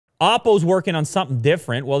Oppo's working on something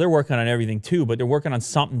different. Well, they're working on everything too, but they're working on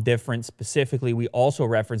something different. Specifically, we also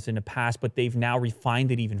referenced in the past, but they've now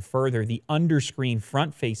refined it even further. The underscreen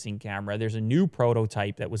front-facing camera, there's a new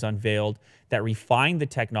prototype that was unveiled that refined the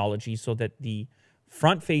technology so that the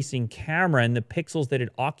front-facing camera and the pixels that it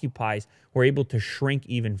occupies were able to shrink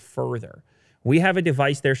even further. We have a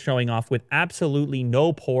device they're showing off with absolutely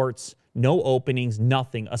no ports, no openings,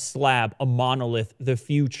 nothing, a slab, a monolith, the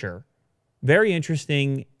future. Very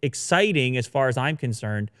interesting, exciting as far as I'm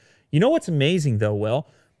concerned. You know what's amazing though, Will?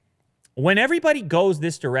 When everybody goes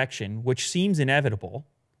this direction, which seems inevitable,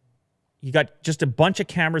 you got just a bunch of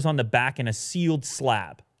cameras on the back and a sealed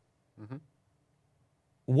slab. Mm-hmm.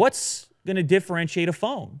 What's going to differentiate a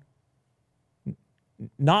phone?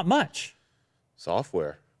 Not much.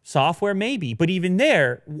 Software. Software maybe, but even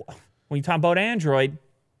there, when you talk about Android,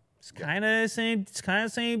 it's kind of the same. It's kind of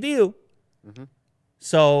the same deal. Mm-hmm.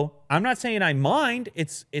 So I'm not saying I mind.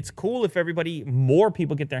 It's cool if more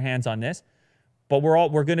people get their hands on this, but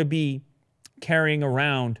we're going to be carrying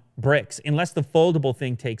around bricks unless the foldable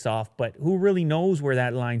thing takes off. But who really knows where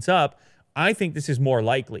that lines up? I think this is more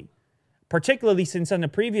likely, particularly since on the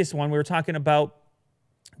previous one we were talking about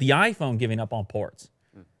the iPhone giving up on ports,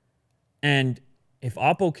 and if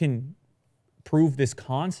Oppo can prove this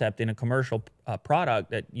concept in a commercial product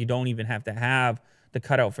that you don't even have to have the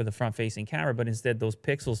cutout for the front-facing camera, but instead those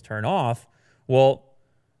pixels turn off, well,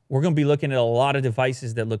 we're going to be looking at a lot of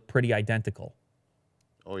devices that look pretty identical.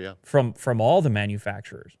 Oh, yeah. From all the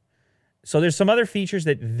manufacturers. So there's some other features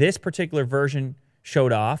that this particular version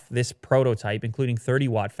showed off, this prototype, including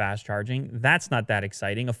 30-watt fast charging. That's not that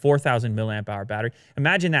exciting. A 4,000 milliamp hour battery.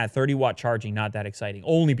 Imagine that, 30-watt charging, not that exciting.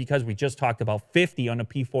 Only because we just talked about 50 on the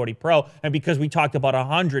P40 Pro and because we talked about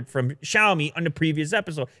 100 from Xiaomi on the previous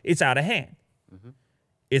episode. It's out of hand. Mm-hmm.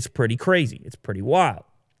 It's pretty crazy. It's pretty wild.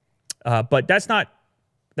 But that's not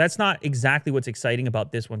exactly what's exciting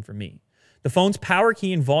about this one for me. The phone's power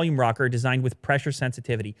key and volume rocker are designed with pressure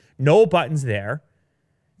sensitivity. No buttons there.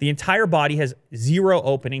 The entire body has 0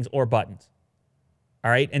 openings or buttons. All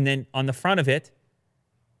right? And then on the front of it,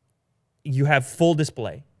 you have full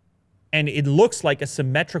display. And it looks like a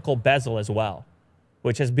symmetrical bezel as well,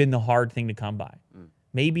 which has been the hard thing to come by.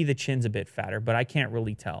 Maybe the chin's a bit fatter, but I can't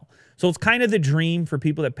really tell. So it's kind of the dream for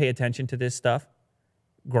people that pay attention to this stuff.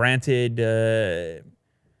 Granted, I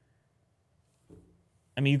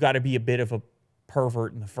mean, you got to be a bit of a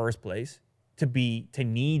pervert in the first place to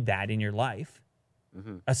need that in your life.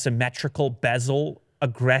 Mm-hmm. A symmetrical bezel,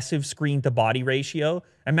 aggressive screen to body ratio.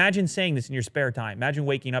 Imagine saying this in your spare time. Imagine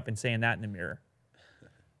waking up and saying that in the mirror.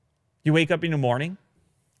 You wake up in the morning,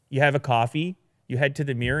 you have a coffee, you head to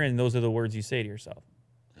the mirror, and those are the words you say to yourself.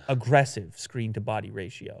 Aggressive screen to body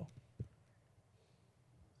ratio.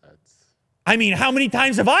 I mean, how many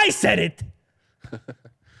times have I said it?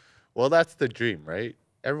 Well, that's the dream, right?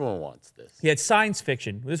 Everyone wants this. Yeah, it's science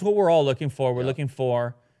fiction. This is what we're all looking for. We're looking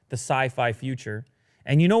for the sci-fi future.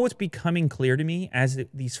 And you know what's becoming clear to me as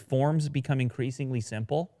these forms become increasingly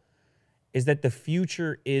simple is that the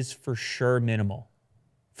future is for sure minimal.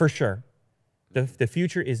 For sure. The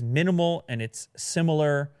future is minimal and it's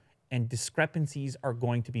similar, and discrepancies are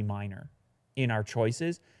going to be minor in our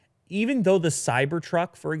choices. Even though the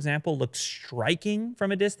Cybertruck, for example, looks striking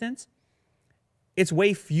from a distance, it's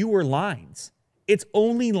way fewer lines. It's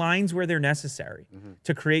only lines where they're necessary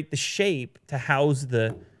to create the shape to house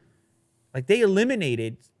the... Like, they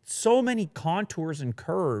eliminated so many contours and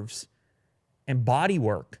curves and body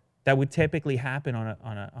work that would typically happen on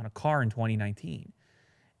a car in 2019.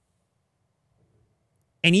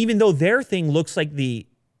 And even though their thing looks like the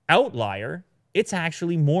outlier, it's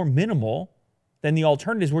actually more minimal than the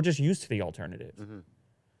alternatives. We're just used to the alternatives,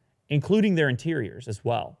 including their interiors as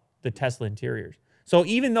well, the Tesla interiors. So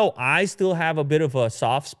even though I still have a bit of a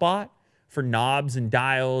soft spot for knobs and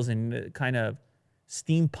dials and kind of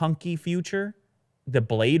steampunky future, the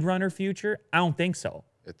Blade Runner future, I don't think so.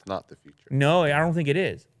 It's not the future. No, I don't think it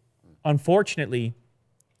is. Unfortunately,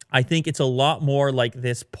 I think it's a lot more like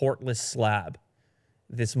this portless slab,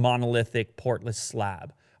 this monolithic portless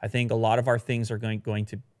slab. I think a lot of our things are going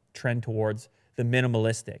to trend towards the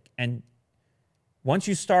minimalistic. And once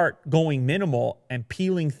you start going minimal and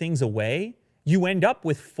peeling things away, you end up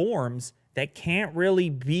with forms that can't really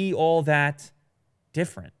be all that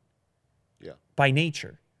different by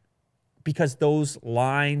nature, because those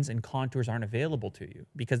lines and contours aren't available to you,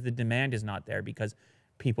 because the demand is not there, because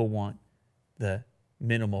people want the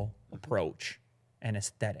minimal approach and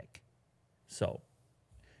aesthetic. So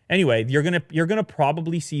anyway, you're gonna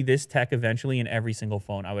probably see this tech eventually in every single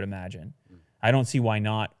phone, I would imagine. I don't see why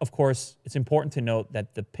not. Of course, it's important to note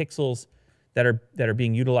that the pixels that are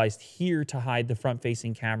being utilized here to hide the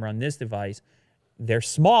front-facing camera on this device, they're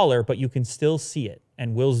smaller, but you can still see it.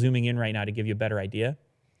 And Will's zooming in right now to give you a better idea.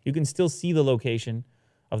 You can still see the location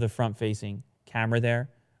of the front-facing camera there.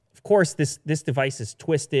 Of course, this device is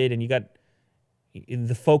twisted, and you got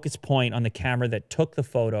the focus point on the camera that took the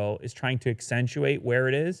photo is trying to accentuate where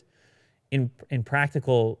it is. In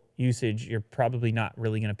practical usage, you're probably not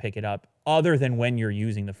really going to pick it up other than when you're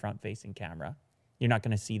using the front-facing camera. You're not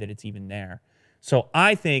going to see that it's even there. So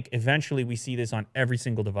I think eventually we see this on every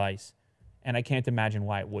single device, and I can't imagine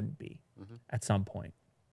why it wouldn't be at some point.